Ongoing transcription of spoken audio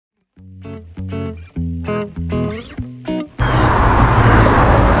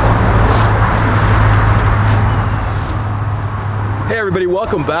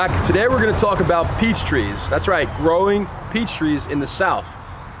Welcome back. Today we're going to talk about peach trees. That's right, growing peach trees in the South.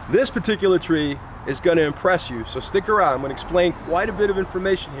 This particular tree is going to impress you, so stick around. I'm going to explain quite a bit of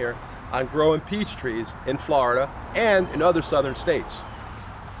information here on growing peach trees in Florida and in other southern states.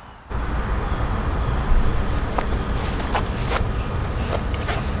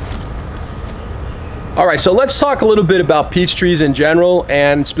 All right, so let's talk a little bit about peach trees in general,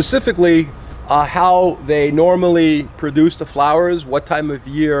 and specifically how they normally produce the flowers, what time of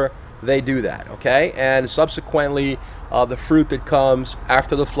year they do that, okay? And subsequently, the fruit that comes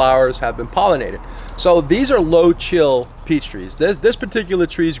after the flowers have been pollinated. So these are low chill peach trees. This particular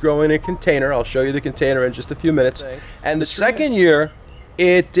tree is growing in a container. I'll show you the container in just a few minutes. And the second year,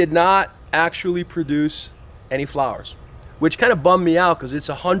 it did not actually produce any flowers, which kind of bummed me out because it's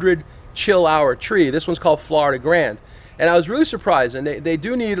a 100 chill hour tree. This one's called Florida Grand. And I was really surprised, and they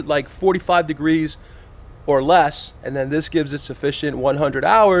do need like 45 degrees or less, and then this gives it sufficient 100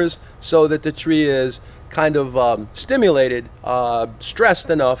 hours so that the tree is kind of stimulated,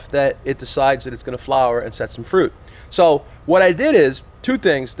 stressed enough that it decides that it's going to flower and set some fruit. So what I did is two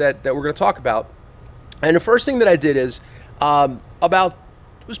things that we're going to talk about. And the first thing that I did is it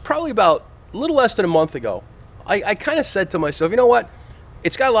was probably about a little less than a month ago, I kind of said to myself, you know what?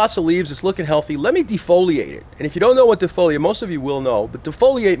 It's got lots of leaves, it's looking healthy, let me defoliate it. And if you don't know what defoliate, most of you will know, but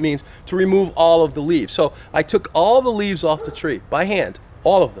defoliate means to remove all of the leaves. So I took all the leaves off the tree by hand,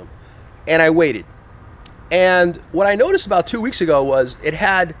 all of them, and I waited. And what I noticed about 2 weeks ago was it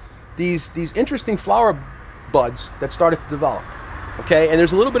had these interesting flower buds that started to develop, okay? And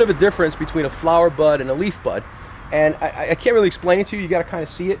there's a little bit of a difference between a flower bud and a leaf bud. And I can't really explain it to you, you gotta kind of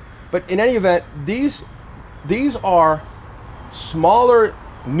see it. But in any event, these are smaller,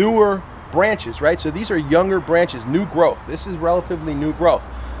 newer branches, right? So these are younger branches, new growth. This is relatively new growth.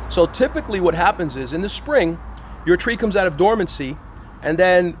 So typically what happens is in the spring, your tree comes out of dormancy, and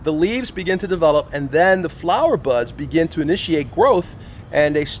then the leaves begin to develop, and then the flower buds begin to initiate growth,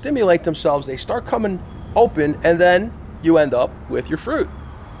 and they stimulate themselves, they start coming open, and then you end up with your fruit.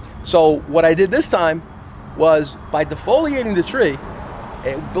 So what I did this time was by defoliating the tree,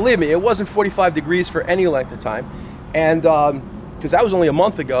 believe me, it wasn't 45 degrees for any length of time, and because that was only a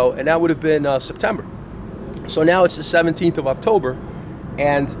month ago, and that would have been September. So now it's the 17th of October,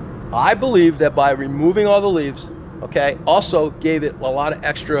 and I believe that by removing all the leaves, okay, also gave it a lot of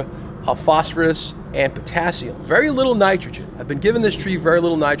extra phosphorus and potassium. Very little nitrogen. I've been giving this tree very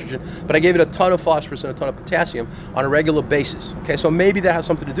little nitrogen, but I gave it a ton of phosphorus and a ton of potassium on a regular basis. Okay, so maybe that has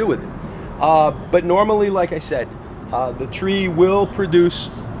something to do with it. But normally, like I said, the tree will produce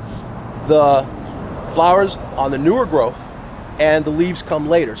the flowers on the newer growth, and the leaves come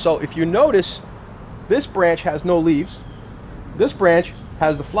later. So if you notice, this branch has no leaves. This branch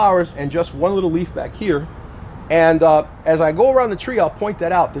has the flowers and just one little leaf back here. And as I go around the tree, I'll point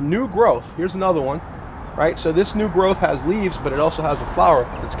that out. The new growth, here's another one, right? So this new growth has leaves, but it also has a flower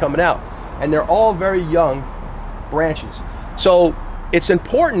that's coming out. And they're all very young branches. So it's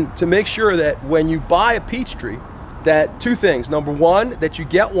important to make sure that when you buy a peach tree, that two things. Number one, that you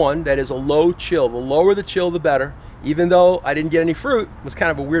get one that is a low chill. The lower the chill, the better. Even though I didn't get any fruit, it was kind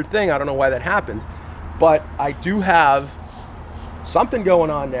of a weird thing. I don't know why that happened. But I do have something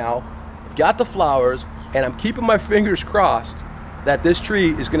going on now. I've got the flowers, and I'm keeping my fingers crossed that this tree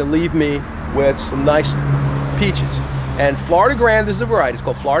is going to leave me with some nice peaches. And Florida Grand is the variety. It's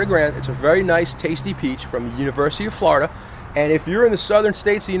called Florida Grand. It's a very nice, tasty peach from the University of Florida. And if you're in the southern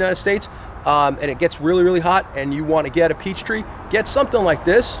states of the United States, and it gets really, really hot, and you want to get a peach tree, get something like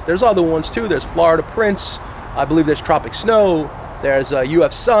this. There's other ones too. There's Florida Prince. I believe there's Tropic Snow. There's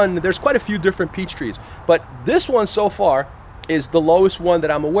UF Sun. There's quite a few different peach trees. But this one so far is the lowest one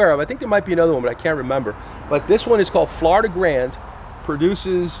that I'm aware of. I think there might be another one, but I can't remember. But this one is called Florida Grand.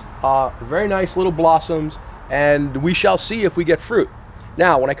 Produces very nice little blossoms, and we shall see if we get fruit.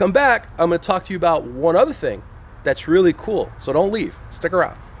 Now, when I come back, I'm going to talk to you about one other thing that's really cool. So don't leave. Stick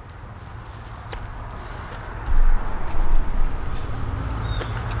around.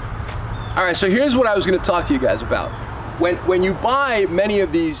 All right, so here's what I was going to talk to you guys about. When you buy many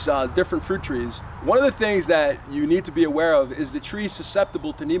of these different fruit trees, one of the things that you need to be aware of is the tree is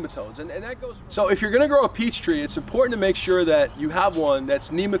susceptible to nematodes, and that goes. So if you're going to grow a peach tree, it's important to make sure that you have one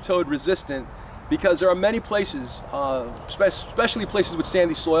that's nematode resistant, because there are many places, especially places with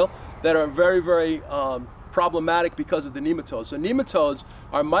sandy soil, that are very, very problematic because of the nematodes. So nematodes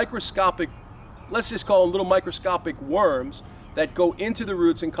are microscopic, let's just call them little microscopic worms that go into the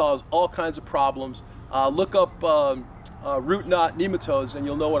roots and cause all kinds of problems. Look up root knot nematodes and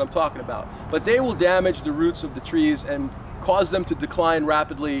you'll know what I'm talking about. But they will damage the roots of the trees and cause them to decline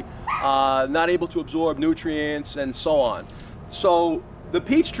rapidly, not able to absorb nutrients and so on. So the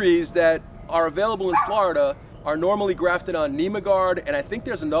peach trees that are available in Florida are normally grafted on Nemagard, and I think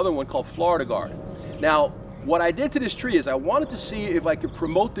there's another one called Florida Guard. Now, what I did to this tree is I wanted to see if I could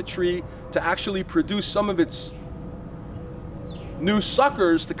promote the tree to actually produce some of its new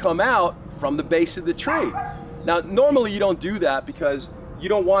suckers to come out from the base of the tree. Now, normally you don't do that because you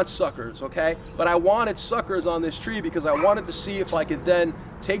don't want suckers, okay? But I wanted suckers on this tree because I wanted to see if I could then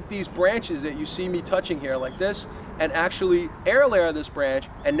take these branches that you see me touching here like this and actually air layer this branch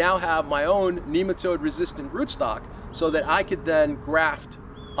and now have my own nematode resistant rootstock so that I could then graft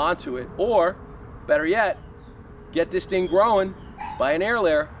onto it, or better yet, get this thing growing by an air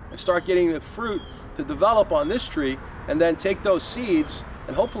layer and start getting the fruit to develop on this tree, and then take those seeds,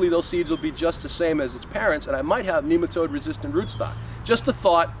 and hopefully those seeds will be just the same as its parents, and I might have nematode resistant rootstock. Just a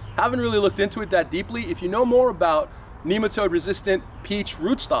thought, haven't really looked into it that deeply. If you know more about nematode resistant peach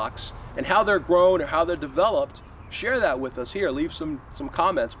rootstocks and how they're grown or how they're developed, share that with us here. Leave some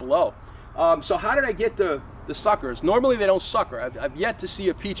comments below. So how did I get the suckers? Normally they don't sucker. I've yet to see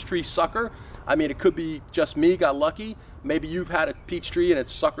a peach tree sucker. I mean, it could be just me, got lucky. Maybe you've had a peach tree and it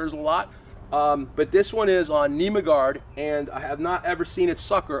suckers a lot. But this one is on Nemagard, and I have not ever seen it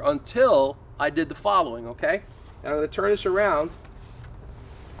sucker until I did the following, okay? And I'm going to turn this around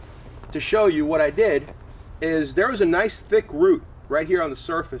to show you what I did. Is there was a nice thick root right here on the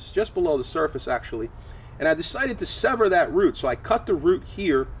surface, just below the surface actually, and I decided to sever that root. So I cut the root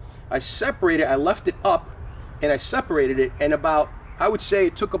here, I separated, I left it up, and I separated it, and about, I would say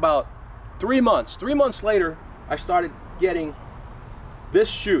it took about 3 months. 3 months later, I started getting this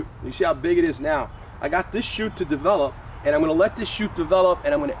shoot. You see how big it is now. I got this shoot to develop, and I'm going to let this shoot develop,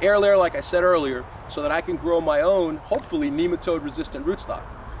 and I'm going to air layer like I said earlier so that I can grow my own, hopefully nematode resistant rootstock.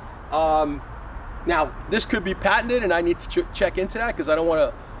 Now, this could be patented, and I need to check into that because I don't want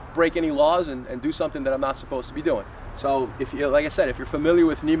to break any laws and do something that I'm not supposed to be doing. So, if you, like I said, if you're familiar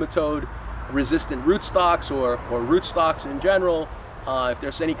with nematode resistant rootstocks or rootstocks in general, if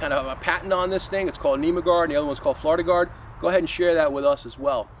there's any kind of a patent on this thing, it's called Nemagard, and the other one's called Florida Guard. Go ahead and share that with us as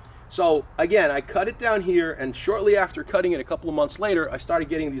well. So again, I cut it down here, and shortly after cutting it a couple of months later, I started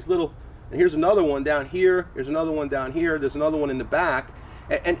getting these little, and here's another one down here, there's another one down here, there's another one in the back.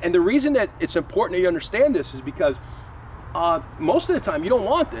 And the reason that it's important that you understand this is because most of the time you don't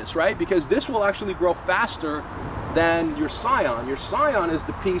want this, right? Because this will actually grow faster than your scion. Your scion is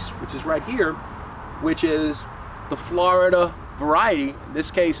the piece which is right here, which is the Florida variety, in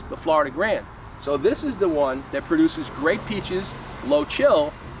this case the Florida Grand. So this is the one that produces great peaches, low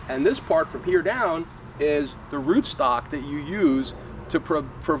chill, and this part from here down is the rootstock that you use to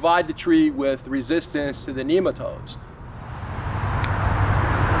provide the tree with resistance to the nematodes.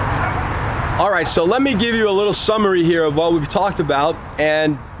 All right, so let me give you a little summary here of what we've talked about,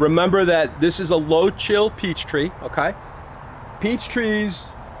 and remember that this is a low chill peach tree, okay? Peach trees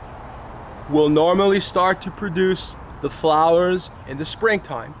will normally start to produce the flowers in the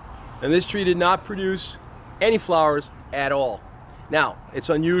springtime, and this tree did not produce any flowers at all. Now, it's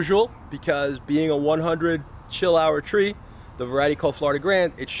unusual because being a 100 chill hour tree, the variety called Florida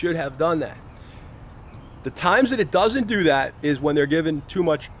Grand, it should have done that. The times that it doesn't do that is when they're given too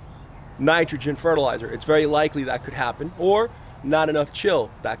much nitrogen fertilizer. It's very likely that could happen, or not enough chill,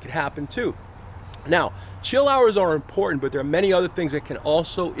 that could happen too. Now, chill hours are important, but there are many other things that can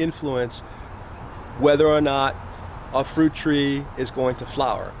also influence whether or not a fruit tree is going to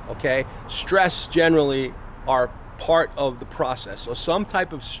flower, okay? Stress generally are part of the process. So some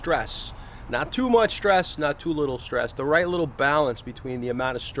type of stress, not too much stress, not too little stress, the right little balance between the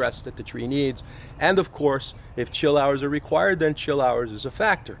amount of stress that the tree needs. And of course, if chill hours are required, then chill hours is a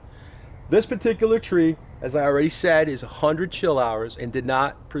factor. This particular tree, as I already said, is 100 chill hours and did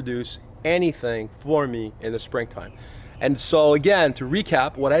not produce anything for me in the springtime. And so again, to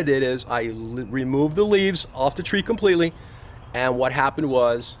recap, what I did is I removed the leaves off the tree completely, and what happened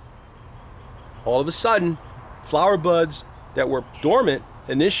was, all of a sudden, flower buds that were dormant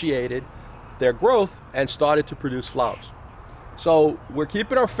initiated their growth and started to produce flowers. So we're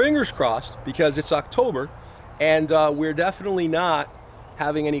keeping our fingers crossed because it's October, and we're definitely not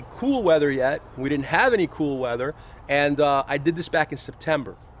having any cool weather yet. We didn't have any cool weather, and I did this back in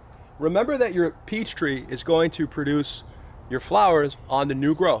September. Remember that your peach tree is going to produce your flowers on the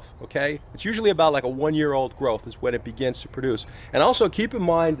new growth, okay? It's usually about like a 1-year-old growth is when it begins to produce. And also keep in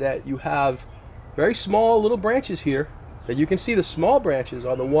mind that you have very small little branches here that you can see. The small branches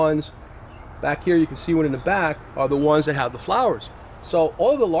are the ones back here, you can see one in the back, are the ones that have the flowers. So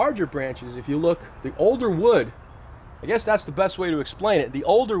all the larger branches, if you look, the older wood, I guess that's the best way to explain it, the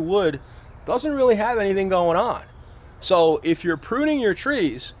older wood doesn't really have anything going on. So if you're pruning your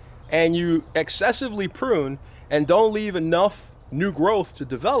trees and you excessively prune and don't leave enough new growth to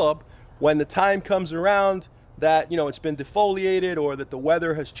develop when the time comes around that, you know, it's been defoliated or that the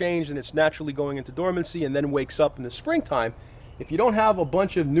weather has changed and it's naturally going into dormancy and then wakes up in the springtime. If you don't have a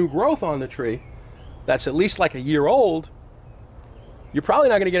bunch of new growth on the tree that's at least like a year old, you're probably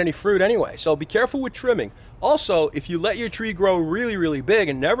not going to get any fruit anyway. So be careful with trimming. Also, if you let your tree grow really, really big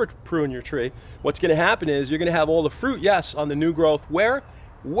and never prune your tree, what's going to happen is you're going to have all the fruit, yes, on the new growth. Where?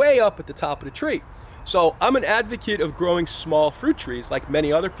 Way up at the top of the tree. So I'm an advocate of growing small fruit trees like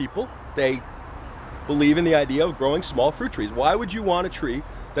many other people. They believe in the idea of growing small fruit trees. Why would you want a tree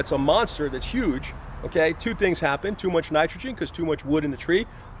that's a monster, that's huge? Okay, two things happen. Too much nitrogen, because too much wood in the tree,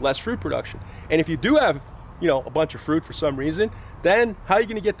 less fruit production. And if you do have, you know, a bunch of fruit for some reason, then how are you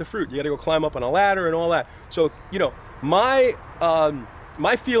going to get the fruit? You got to go climb up on a ladder and all that. So, you know, my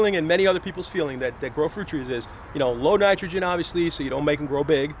feeling and many other people's feeling that grow fruit trees is, you know, low nitrogen, obviously, so you don't make them grow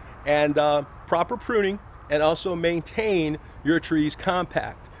big, and proper pruning, and also maintain your trees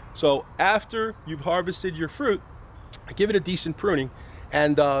compact. So after you've harvested your fruit, give it a decent pruning,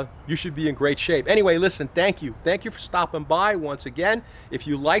 and you should be in great shape. Anyway, listen, thank you. Thank you for stopping by once again. If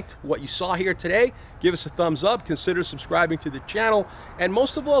you liked what you saw here today, give us a thumbs up, consider subscribing to the channel, and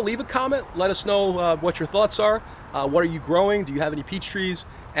most of all, leave a comment. Let us know what your thoughts are. What are you growing? Do you have any peach trees?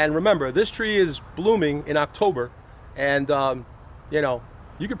 And remember, this tree is blooming in October, and you know,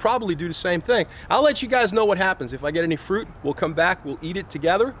 you could probably do the same thing. I'll let you guys know what happens. If I get any fruit, we'll come back, we'll eat it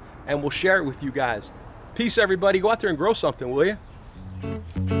together, and we'll share it with you guys. Peace, everybody. Go out there and grow something, will you?